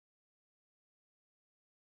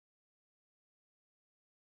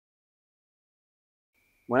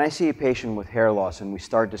When I see a patient with hair loss and we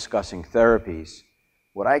start discussing therapies,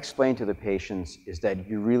 what I explain to the patients is that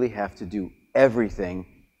you really have to do everything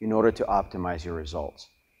in order to optimize your results.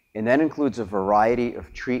 And that includes a variety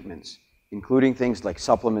of treatments, including things like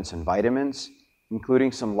supplements and vitamins,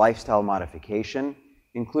 including some lifestyle modification,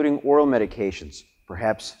 including oral medications,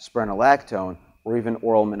 perhaps spironolactone or even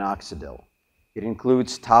oral minoxidil. It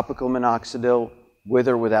includes topical minoxidil with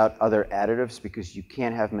or without other additives, because you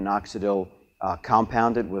can't have minoxidil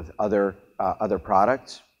compounded with other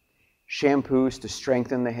products. Shampoos to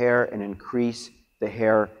strengthen the hair and increase the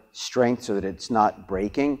hair strength so that it's not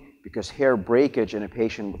breaking, because hair breakage in a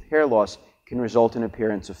patient with hair loss can result in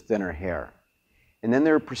appearance of thinner hair. And then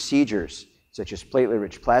there are procedures such as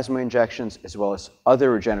platelet-rich plasma injections, as well as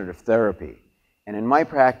other regenerative therapy. And in my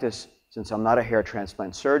practice, since I'm not a hair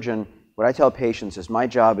transplant surgeon, what I tell patients is my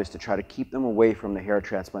job is to try to keep them away from the hair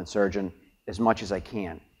transplant surgeon as much as I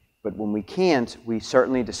can. But when we can't, we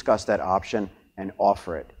certainly discuss that option and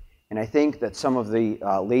offer it. And I think that some of the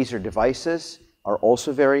laser devices are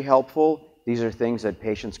also very helpful. These are things that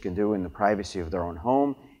patients can do in the privacy of their own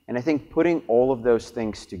home. And I think putting all of those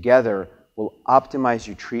things together will optimize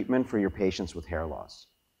your treatment for your patients with hair loss.